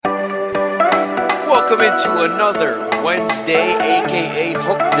welcome into another Wednesday, aka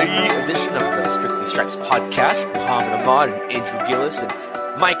Hook Day edition of the Strictly Stripes podcast. Muhammad Ahmad and Andrew Gillis and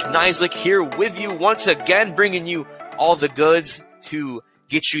Mike Nislik here with you once again, bringing you all the goods to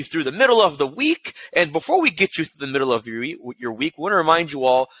get you through the middle of the week. And before we get you through the middle of your week, we want to remind you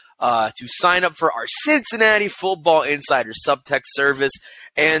all to sign up for our Cincinnati Football Insider Subtext service.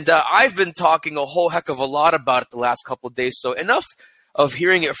 And I've been talking a whole heck of a lot about it the last couple of days, so enough of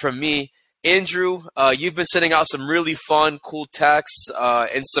hearing it from me. Andrew, you've been sending out some really fun, cool texts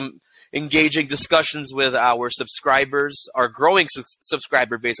and some engaging discussions with our subscribers, our growing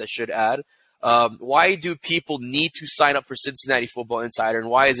subscriber base, I should add. Why do people need to sign up for Cincinnati Football Insider, and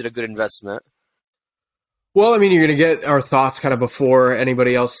why is it a good investment? Well, I mean, you're going to get our thoughts kind of before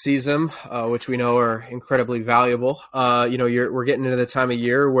anybody else sees them, which we know are incredibly valuable. We're getting into the time of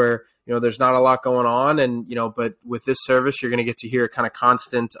year where there's not a lot going on, and but with this service, you're going to get to hear kind of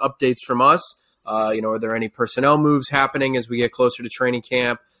constant updates from us. Are there any personnel moves happening as we get closer to training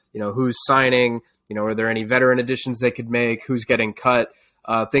camp? Who's signing? Are there any veteran additions they could make? Who's getting cut?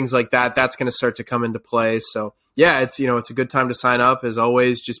 Things like that. That's going to start to come into play. So yeah, it's a good time to sign up as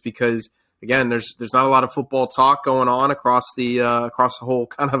always, just because again, there's not a lot of football talk going on across the whole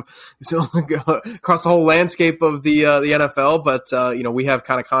kind of across the whole landscape of the NFL, but we have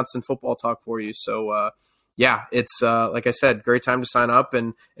kind of constant football talk for you. So yeah, it's like I said, great time to sign up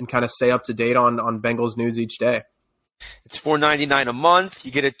and kind of stay up to date on Bengals news each day. It's $4.99 a month.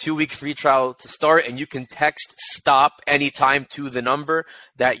 You get a 2-week free trial to start, and you can text STOP anytime to the number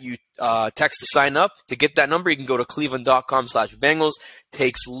that you text to sign up. To get that number, you can go to cleveland.com/Bengals.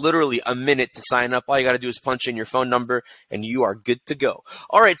 Takes literally a minute to sign up. All you got to do is punch in your phone number, and you are good to go.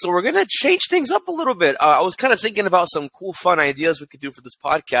 All right, so we're going to change things up a little bit. I was kind of thinking about some cool, fun ideas we could do for this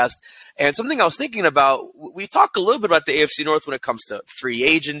podcast, and something I was thinking about, we talk a little bit about the AFC North when it comes to free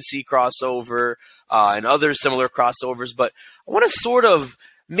agency crossover and other similar crossovers, but I want to sort of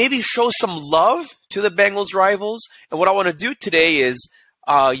maybe show some love to the Bengals rivals, and what I want to do today is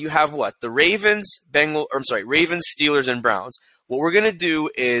you have the Ravens, Steelers, and Browns. What we're going to do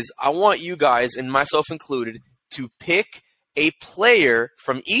is I want you guys, and myself included, to pick a player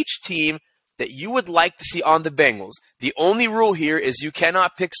from each team that you would like to see on the Bengals. The only rule here is you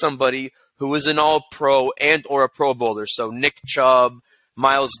cannot pick somebody who is an all-pro and or a Pro Bowler. So Nick Chubb,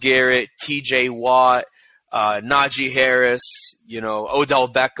 Myles Garrett, TJ Watt, Najee Harris, Odell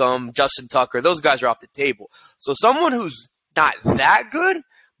Beckham, Justin Tucker. Those guys are off the table. So someone who's not that good,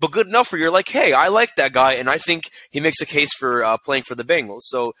 but good enough where you're like, hey, I like that guy, and I think he makes a case for playing for the Bengals.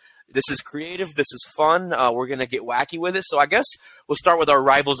 So this is creative. This is fun. We're going to get wacky with it. So I guess we'll start with our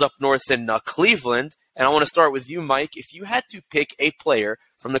rivals up north in Cleveland, and I want to start with you, Mike. If you had to pick a player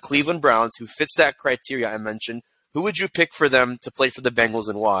from the Cleveland Browns who fits that criteria I mentioned, who would you pick for them to play for the Bengals,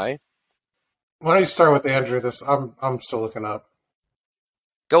 and why? Why don't you start with Andrew? I'm still looking up.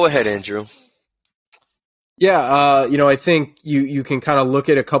 Go ahead, Andrew. Yeah, I think you can kind of look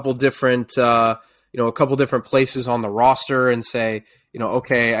at a couple different places on the roster and say,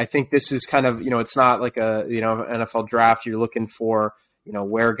 okay, I think this is kind of, it's not like a, NFL draft. You're looking for,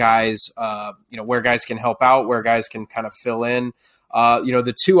 where guys can help out, where guys can kind of fill in.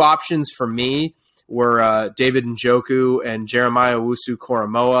 The two options for me were David Njoku and Jeremiah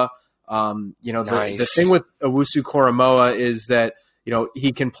Owusu-Koramoah. Nice. The thing with Owusu-Koramoah is that,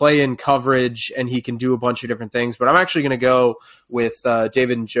 he can play in coverage and he can do a bunch of different things, but I'm actually going to go with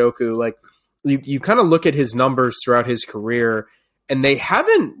David Njoku. Like you kind of look at his numbers throughout his career and they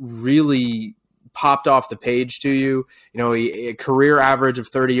haven't really popped off the page to you. A career average of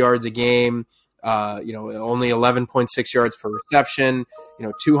 30 yards a game, only 11.6 yards per reception,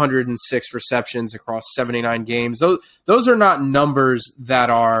 206 receptions across 79 games. Those are not numbers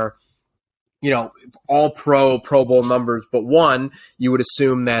that are, all Pro Bowl numbers, but one, you would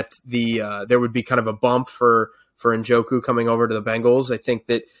assume that there would be kind of a bump for Njoku coming over to the Bengals. I think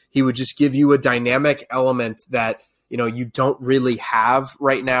that he would just give you a dynamic element that, you don't really have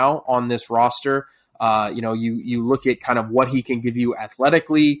right now on this roster. You look at kind of what he can give you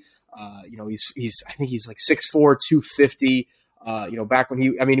athletically. I think he's like 6'4", 250. Back when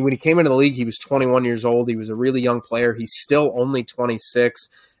he came into the league, he was 21 years old. He was a really young player. He's still only 26.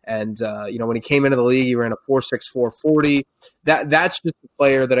 And, when he came into the league, he ran a 4.64 40. That's just a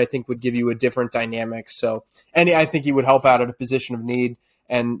player that I think would give you a different dynamic. So, and I think he would help out at a position of need.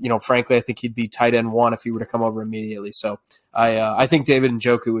 And, frankly, I think he'd be tight end one if he were to come over immediately. So I think David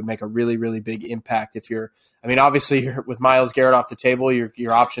Njoku would make a really, really big impact if you're, obviously with Myles Garrett off the table,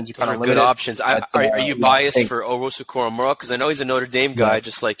 your options are kind of limited. Good options. Are you biased for Owusu-Koramoah? Because I know he's a Notre Dame guy,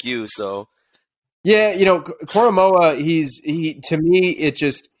 just like you. So, yeah, Koramoah, to me,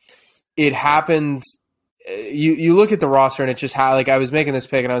 it happens you look at the roster and it's just how, like, I was making this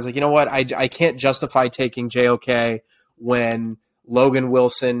pick and I was like, you know what, I can't justify taking JOK when Logan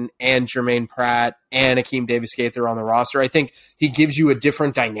Wilson and Jermaine Pratt and Akeem Davis-Gaither are on the roster. I think he gives you a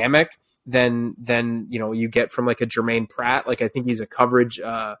different dynamic than you get from like a Jermaine Pratt. Like, I think he's a coverage.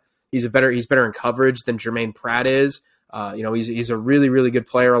 He's better in coverage than Jermaine Pratt is. He's a really, really good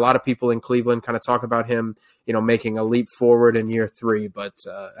player. A lot of people in Cleveland kind of talk about him, making a leap forward in year 3, but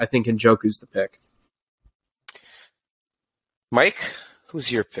I think Njoku's the pick. Mike,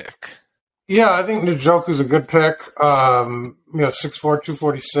 who's your pick? Yeah, I think Njoku's a good pick. 6'4",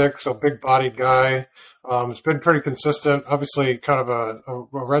 246, a big-bodied guy. It's been pretty consistent. Obviously, kind of a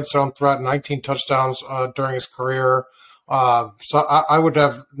red zone threat, 19 touchdowns during his career. So I would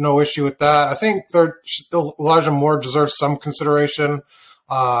have no issue with that. I think Elijah Moore deserves some consideration.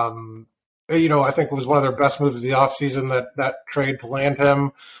 I think it was one of their best moves of the offseason, that trade to land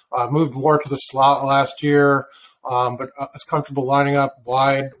him. Moved more to the slot last year. But is comfortable lining up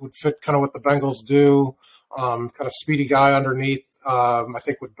wide, would fit kind of what the Bengals do. Kind of speedy guy underneath, I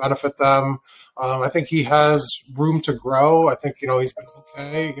think would benefit them. I think he has room to grow. I think, he's been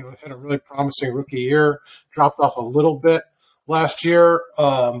okay. Had a really promising rookie year, dropped off a little bit last year.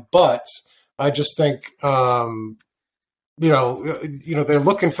 But I just think, they're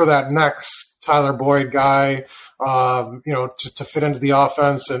looking for that next Tyler Boyd guy, to fit into the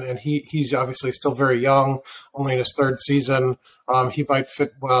offense. And he's obviously still very young, only in his 3rd season. He might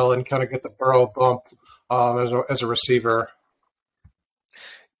fit well and kind of get the Burrow bump as a receiver.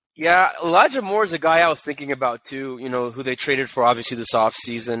 Yeah, Elijah Moore is a guy I was thinking about too, who they traded for obviously this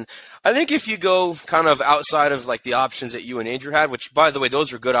offseason. I think if you go kind of outside of like the options that you and Andrew had, which by the way,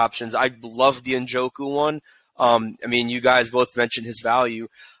 those are good options. I love the Njoku one. You guys both mentioned his value.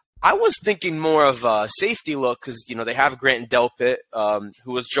 I was thinking more of a safety look because, they have Grant Delpit,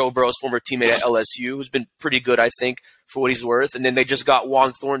 who was Joe Burrow's former teammate at LSU, who's been pretty good, I think, for what he's worth. And then they just got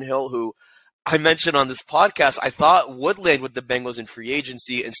Juan Thornhill, who I mentioned on this podcast, I thought would land with the Bengals in free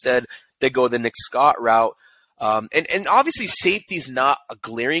agency. Instead, they go the Nick Scott route. And obviously safety's not a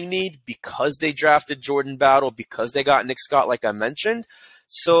glaring need because they drafted Jordan Battle, because they got Nick Scott, like I mentioned.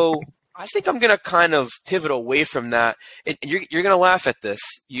 So I think I'm going to kind of pivot away from that. And you're going to laugh at this.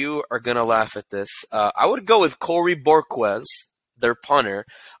 You are going to laugh at this. I would go with Corey Borquez, their punter.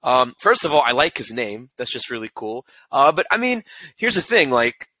 First of all, I like his name. That's just really cool. But here's the thing.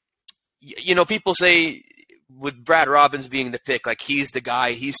 Like, people say with Brad Robbins being the pick, like he's the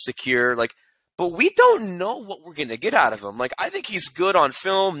guy, he's secure. Like, but we don't know what we're going to get out of him. Like, I think he's good on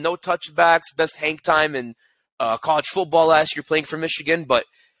film, no touchbacks, best hang time in college football last year playing for Michigan. But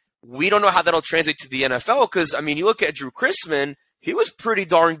we don't know how that'll translate to the NFL because, you look at Drew Chrisman, he was pretty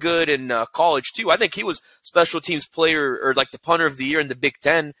darn good in college too. I think he was special teams player or like the punter of the year in the Big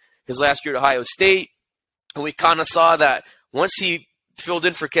Ten his last year at Ohio State. And we kind of saw that once he filled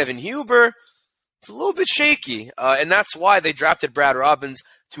in for Kevin Huber, it's a little bit shaky. And that's why they drafted Brad Robbins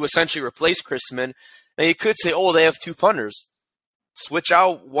to essentially replace Chrisman. And you could say, they have 2 punters. Switch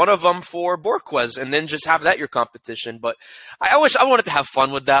out one of them for Borquez and then just have that your competition. But I wanted to have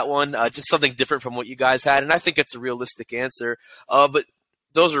fun with that one, just something different from what you guys had. And I think it's a realistic answer. But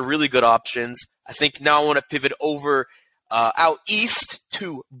those are really good options. I think now I want to pivot over out east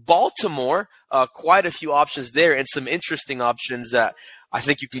to Baltimore. Quite a few options there and some interesting options that I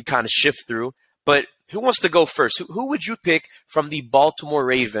think you can kind of shift through. But who wants to go first? Who would you pick from the Baltimore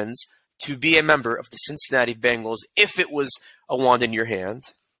Ravens to be a member of the Cincinnati Bengals if it was a wand in your hand?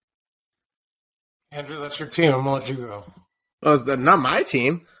 Andrew, that's your team. I'm going to let you go. Well, it's not my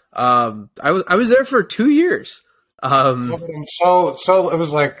team. I was there for 2 years. So it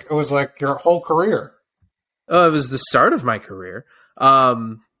was like your whole career. Oh, it was the start of my career.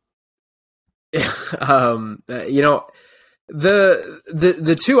 The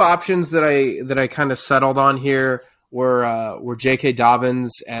 2 options that I kind of settled on here were J.K.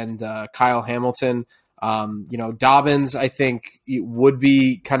 Dobbins and Kyle Hamilton. Dobbins, I think he would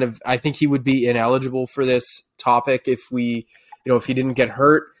be ineligible for this topic if he didn't get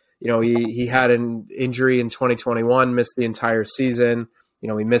hurt. He had an injury in 2021, missed the entire season. He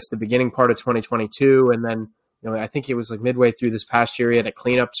missed the beginning part of 2022, and then I think it was like midway through this past year he had a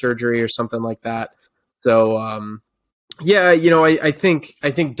cleanup surgery or something like that. So I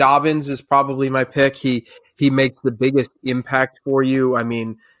think Dobbins is probably my pick. He makes the biggest impact for you.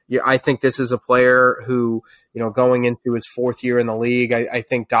 I think this is a player who, going into his 4th year in the league, I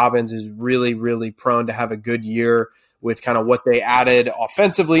think Dobbins is really, really prone to have a good year with kind of what they added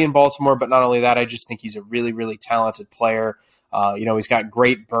offensively in Baltimore. But not only that, I just think he's a really, really talented player. He's got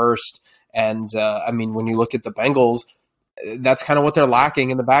great burst. And, when you look at the Bengals, that's kind of what they're lacking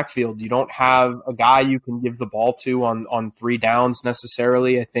in the backfield. You don't have a guy you can give the ball to on 3 downs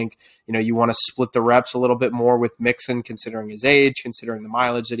necessarily. I think, you want to split the reps a little bit more with Mixon, considering his age, considering the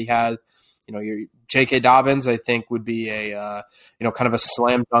mileage that he has. Your J.K. Dobbins, I think, would be a, kind of a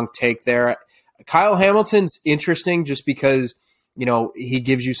slam dunk take there. Kyle Hamilton's interesting just because, he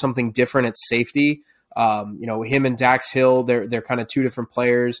gives you something different at safety. Him and Dax Hill, they're kind of 2 different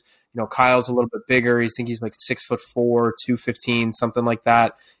players. Kyle's a little bit bigger. I think he's like 6'4", 215, something like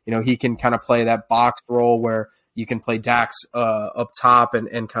that. He can kind of play that box role where you can play Dax up top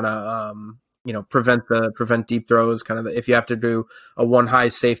and kind of prevent deep throws. Kind of if you have to do a one high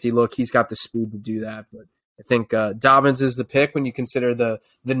safety look, he's got the speed to do that. But I think Dobbins is the pick when you consider the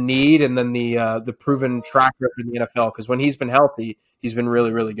need and then the proven track record in the NFL. Because when he's been healthy, he's been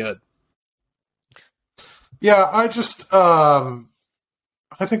really, really good. Yeah, I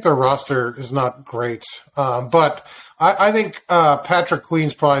think their roster is not great, but I think Patrick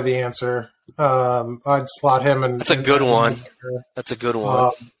Queen's probably the answer. I'd slot him in. That's a good one. That's a good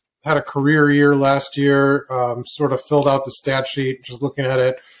one. Had a career year last year. Sort of filled out the stat sheet. Just looking at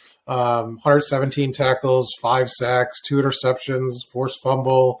it, 117 tackles, 5 sacks, 2 interceptions, forced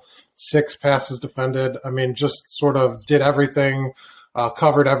fumble, 6 passes defended. I mean, just sort of did everything,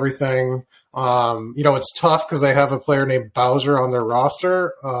 covered everything. It's tough because they have a player named Bowser on their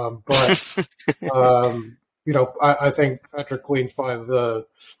roster, but I think Patrick Queen's probably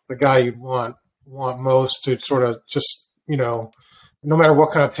the guy you'd want most to sort of just no matter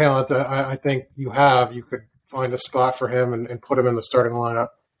what kind of talent that I think you have, you could find a spot for him and put him in the starting lineup.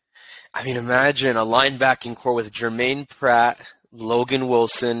 I mean, imagine a linebacking core with Jermaine Pratt, Logan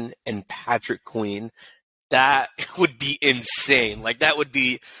Wilson, and Patrick Queen. That would be insane. Like that would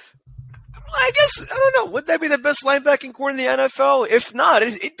be. I guess, I don't know, would that be the best linebacking core in the NFL? If not,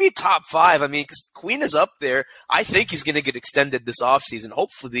 it'd be top 5. I mean, because Queen is up there. I think he's going to get extended this offseason.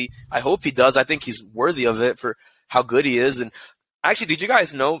 Hopefully, I hope he does. I think he's worthy of it for how good he is. And actually, did you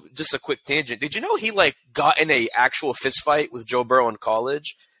guys know, just a quick tangent, did you know he got in a actual fist fight with Joe Burrow in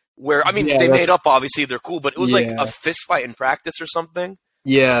college? Where, I mean, they made up, obviously, they're cool, but it was like a fist fight in practice or something?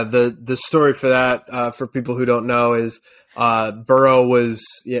 Yeah, the story for that, for people who don't know, is Burrow was,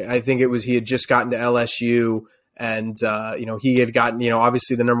 I think he had just gotten to LSU, and he had gotten,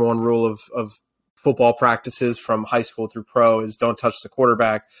 obviously the number one rule of football practices from high school through pro is don't touch the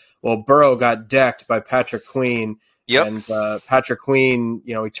quarterback. Well, Burrow got decked by Patrick Queen. Yep. And Patrick Queen,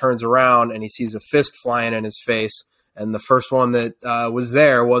 he turns around and he sees a fist flying in his face, and the first one that was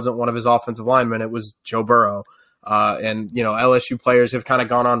there wasn't one of his offensive linemen; it was Joe Burrow. And LSU players have kind of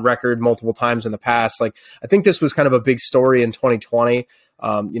gone on record multiple times in the past. Like, I think this was kind of a big story in 2020.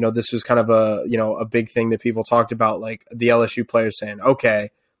 This was kind of a big thing that people talked about, like the LSU players saying, okay,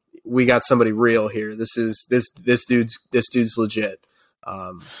 we got somebody real here. This dude's legit.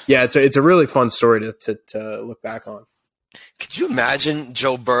 It's a really fun story to look back on. Could you imagine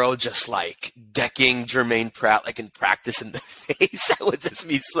Joe Burrow just decking Jermaine Pratt in practice in the face? That would just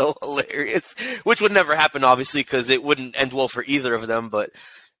be so hilarious. Which would never happen, obviously, because it wouldn't end well for either of them. But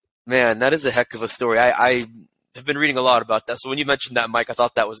man, that is a heck of a story. I have been reading a lot about that. So when you mentioned that, Mike, I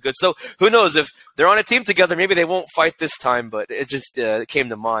thought that was good. So who knows, if they're on a team together, maybe they won't fight this time. But it just came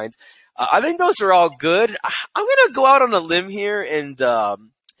to mind. I think those are all good. I'm gonna go out on a limb here, and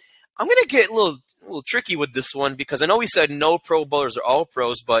I'm gonna get a little tricky with this one, because I know we said no Pro Bowlers are all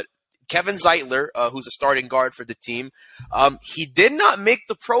pros, but Kevin Zeitler, who's a starting guard for the team, he did not make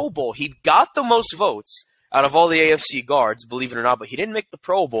the Pro Bowl. He got the most votes out of all the AFC guards, believe it or not, but he didn't make the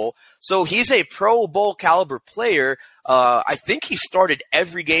Pro Bowl. So he's a Pro Bowl caliber player. I think he started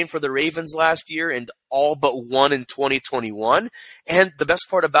every game for the Ravens last year and all but one in 2021. And the best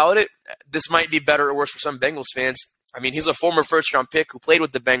part about it, this might be better or worse for some Bengals fans. I mean, he's a former first-round pick who played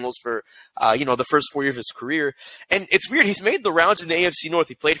with the Bengals for, the first 4 years of his career. And it's weird. He's made the rounds in the AFC North.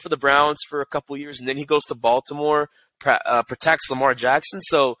 He played for the Browns for a couple years, and then he goes to Baltimore, protects Lamar Jackson.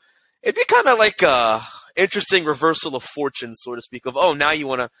 So it'd be kind of like a interesting reversal of fortune, so to speak, of, now you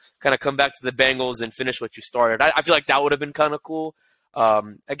want to kind of come back to the Bengals and finish what you started. I feel like that would have been kind of cool.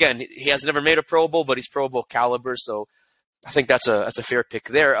 Again, he has never made a Pro Bowl, but he's Pro Bowl caliber, so I think that's a fair pick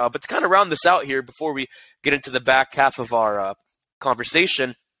there. But to kind of round this out here before we get into the back half of our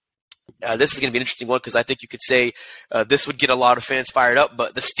conversation, this is going to be an interesting one, because I think you could say this would get a lot of fans fired up.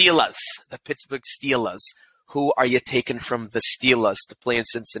 But the Steelers, the Pittsburgh Steelers, who are you taking from the Steelers to play in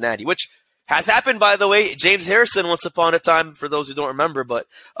Cincinnati? Which has happened, by the way. James Harrison once upon a time, for those who don't remember. But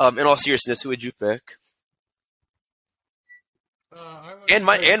in all seriousness, who would you pick? And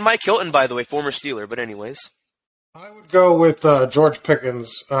Mike Hilton, by the way, former Steeler. But anyways. I would go with George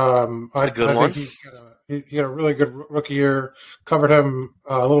Pickens. A good one. Think he had a really good rookie year. Covered him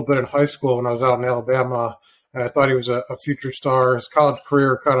a little bit in high school when I was out in Alabama, and I thought he was a future star. His college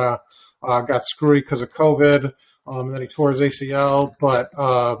career kind of got screwy because of COVID. And then he tore his ACL, but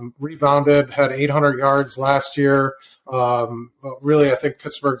rebounded, had 800 yards last year. Really, I think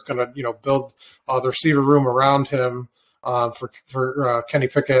Pittsburgh's going to, build the receiver room around him for Kenny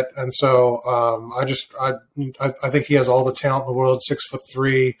Pickett, and so I think he has all the talent in the world.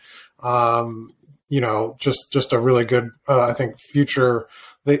 6'3", just a really good, I think, future.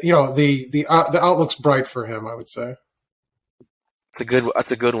 The outlook's bright for him, I would say.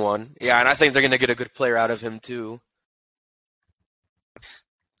 That's a good one. Yeah, and I think they're going to get a good player out of him too.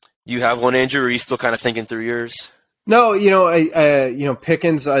 Do you have one, Andrew, or are you still kind of thinking through yours? No,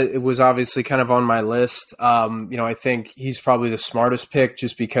 Pickens it was obviously kind of on my list. I think he's probably the smartest pick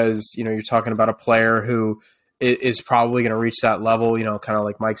just because, you're talking about a player who is probably going to reach that level, kind of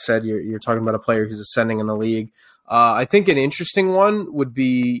like Mike said, you're talking about a player who's ascending in the league. I think an interesting one would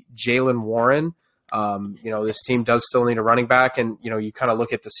be Jaylen Warren. This team does still need a running back, and you kind of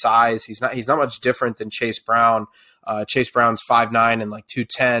look at the size. He's not much different than Chase Brown. Chase Brown's 5'9" and like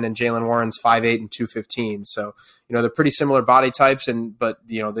 210, and Jaylen Warren's 5'8" and 215. So they're pretty similar body types, but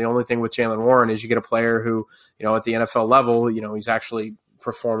the only thing with Jaylen Warren is you get a player who at the NFL level he's actually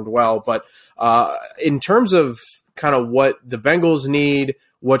performed well. But in terms of kind of what the Bengals need,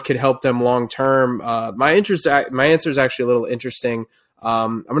 what could help them long term, my answer is actually a little interesting.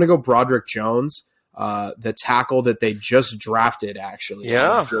 I'm going to go Broderick Jones. The tackle that they just drafted, actually,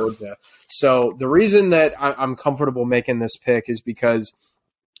 yeah, Georgia. So the reason that I'm comfortable making this pick is because,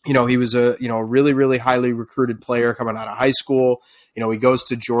 he was a really, really highly recruited player coming out of high school. He goes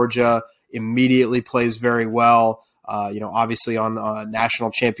to Georgia, immediately plays very well. Obviously on a national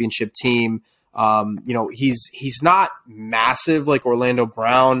championship team. He's not massive like Orlando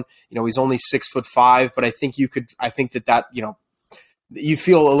Brown. He's only 6'5", but I think that you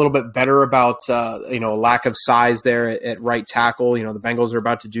feel a little bit better about, lack of size there at right tackle. The Bengals are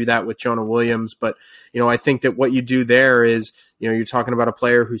about to do that with Jonah Williams. But, I think that what you do there is, you're talking about a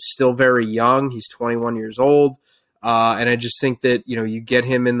player who's still very young. He's 21 years old. And I just think that, you get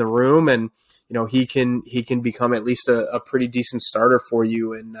him in the room and, he can become at least a pretty decent starter for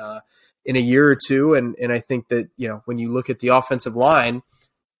you in a year or two. And I think that, when you look at the offensive line,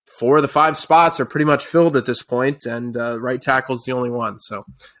 4 of the 5 spots are pretty much filled at this point, and right tackle is the only one. So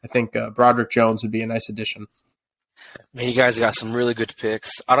I think Broderick Jones would be a nice addition. Man, you guys got some really good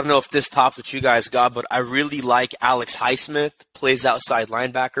picks. I don't know if this tops what you guys got, but I really like Alex Highsmith, plays outside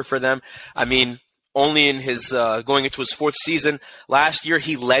linebacker for them. I mean, only in his going into his 4th season. Last year,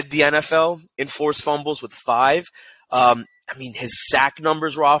 he led the NFL in forced fumbles with 5. His sack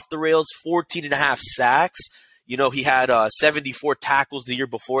numbers were off the rails, 14.5 sacks. He had 74 tackles the year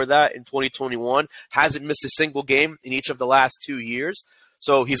before that in 2021. Hasn't missed a single game in each of the last 2 years.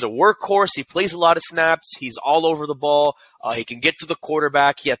 So he's a workhorse. He plays a lot of snaps. He's all over the ball. He can get to the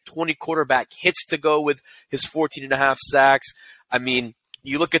quarterback. He had 20 quarterback hits to go with his 14.5 sacks. I mean,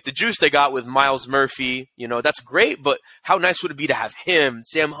 you look at the juice they got with Miles Murphy. That's great, but how nice would it be to have him,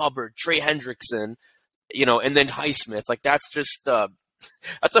 Sam Hubbard, Trey Hendrickson, and then Highsmith? Like, that's just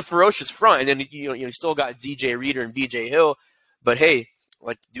that's a ferocious front. And then you still got DJ Reader and BJ Hill. But hey,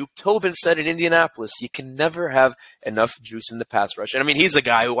 like Duke Tobin said in Indianapolis, you can never have enough juice in the pass rush. And I mean, he's a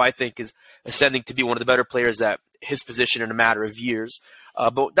guy who I think is ascending to be one of the better players at his position in a matter of years.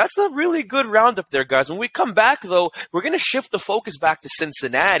 But that's a really good roundup there, guys. When we come back, though, we're going to shift the focus back to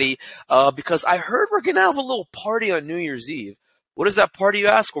Cincinnati because I heard we're going to have a little party on New Year's Eve. What is that party, you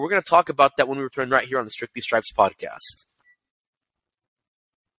ask? Well, we're going to talk about that when we return right here on the Strictly Stripes podcast.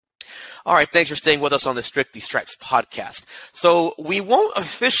 All right, thanks for staying with us on the Strictly Stripes podcast. So we won't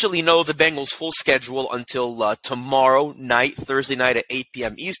officially know the Bengals' full schedule until tomorrow night, Thursday night at 8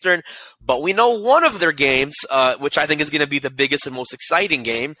 p.m. Eastern, but we know one of their games, which I think is going to be the biggest and most exciting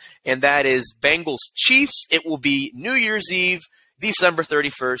game, and that is Bengals-Chiefs. It will be New Year's Eve, December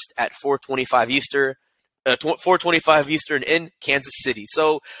 31st at 4:25 Eastern. 4:25 Eastern in Kansas City.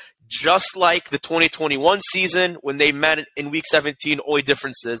 So just like the 2021 season when they met in Week 17, only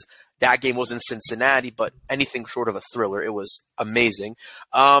difference is that game was in Cincinnati, but anything short of a thriller. It was amazing.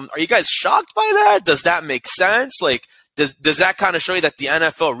 Are you guys shocked by that? Does that make sense? Like, does that kind of show you that the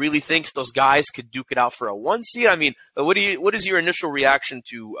NFL really thinks those guys could duke it out for a 1 seed? I mean, what is your initial reaction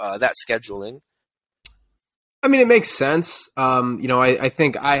to that scheduling? I mean, it makes sense. I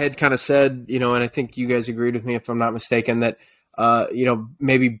think I had kind of said, and I think you guys agreed with me if I'm not mistaken, that,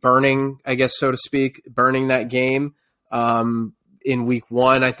 maybe burning, I guess, so to speak, burning that game in Week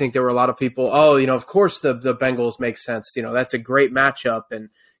 1. I think there were a lot of people, of course the Bengals make sense. That's a great matchup. And,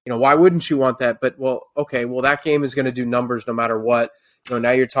 why wouldn't you want that? But that game is going to do numbers no matter what.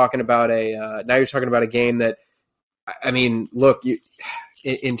 Now you're talking about a game that, I mean, look,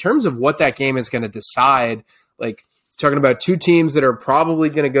 in terms of what that game is going to decide, like talking about two teams that are probably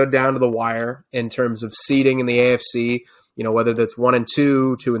going to go down to the wire in terms of seeding in the AFC, whether that's 1 and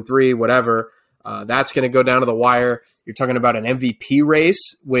 2, 2 and 3, whatever, that's going to go down to the wire. You're talking about an MVP race,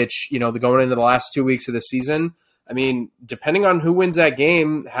 which, going into the last 2 weeks of the season, I mean, depending on who wins that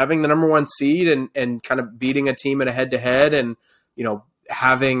game, having the number 1 seed and kind of beating a team in a head-to-head and,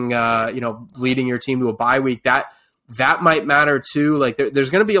 having, leading your team to a bye week, that might matter too. Like there's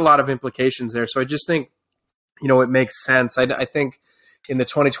going to be a lot of implications there. So I just think, it makes sense. I think in the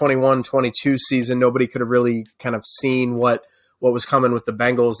 2021-22 season, nobody could have really kind of seen what was coming with the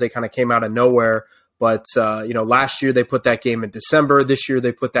Bengals. They kind of came out of nowhere. But, last year they put that game in December. This year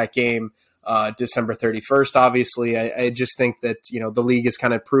they put that game December 31st, obviously. I just think that, the league is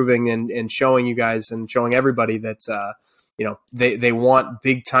kind of proving and showing you guys and showing everybody that, they want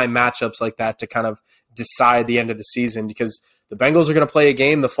big-time matchups like that to kind of decide the end of the season, because the Bengals are going to play a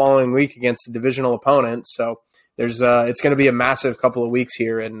game the following week against a divisional opponent. So it's going to be a massive couple of weeks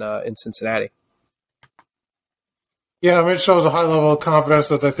here in Cincinnati. Yeah, I mean, it shows a high level of confidence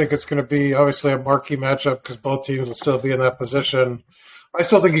that they think it's going to be obviously a marquee matchup because both teams will still be in that position. I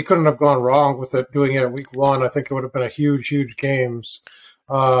still think you couldn't have gone wrong with it doing it at week 1. I think it would have been a huge games.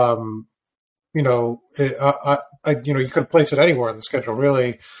 You could place it anywhere in the schedule,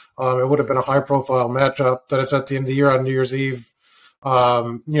 really. It would have been a high-profile matchup that it's at the end of the year on New Year's Eve.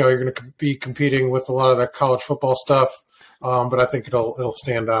 You're going to be competing with a lot of that college football stuff, but I think it'll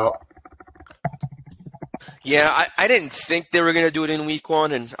stand out. Yeah, I didn't think they were going to do it in week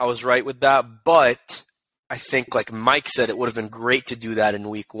 1, and I was right with that. But I think, like Mike said, it would have been great to do that in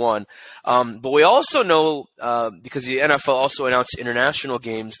week 1. But we also know, because the NFL also announced international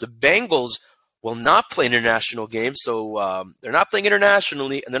games, the Bengals will not play international games. So they're not playing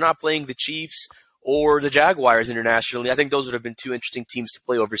internationally, and they're not playing the Chiefs or the Jaguars internationally. I think those would have been two interesting teams to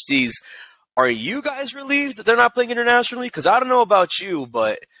play overseas. Are you guys relieved that they're not playing internationally? Because I don't know about you,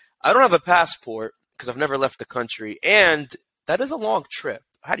 but I don't have a passport because I've never left the country, and that is a long trip.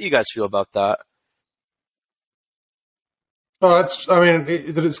 How do you guys feel about that? Well,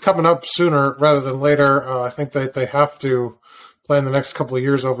 it's coming up sooner rather than later. I think that they have to play in the next couple of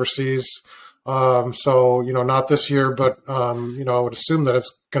years overseas. Not this year, but, I would assume that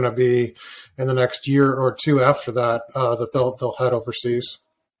it's going to be in the next year or two after that, that they'll head overseas.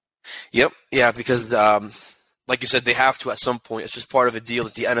 Yep. Yeah. Because, like you said, they have to at some point. It's just part of a deal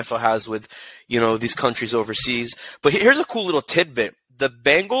that the NFL has with, these countries overseas. But here's a cool little tidbit. The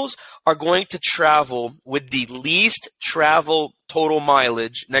Bengals are going to travel with the least travel total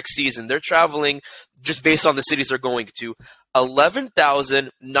mileage next season. They're traveling, just based on the cities they're going to,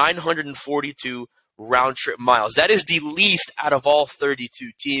 11,942 round-trip miles. That is the least out of all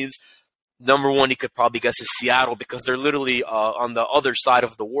 32 teams. Number 1, you could probably guess, is Seattle, because they're literally on the other side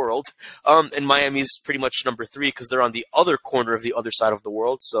of the world. And Miami's pretty much number 3 because they're on the other corner of the other side of the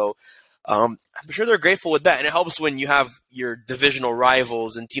world. So I'm sure they're grateful with that. And it helps when you have your divisional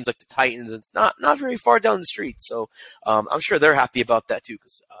rivals and teams like the Titans. It's not very far down the street. So I'm sure they're happy about that too,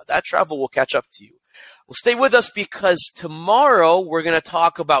 because that travel will catch up to you. Well, stay with us, because tomorrow we're going to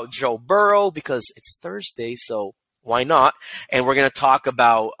talk about Joe Burrow, because it's Thursday, so why not? And we're going to talk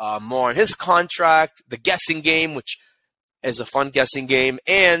about more on his contract, the guessing game, which is a fun guessing game,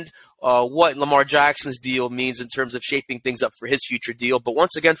 and what Lamar Jackson's deal means in terms of shaping things up for his future deal. But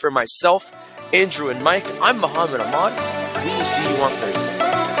once again, for myself, Andrew, and Mike, I'm Muhammad Ahmad. We will see you on Thursday.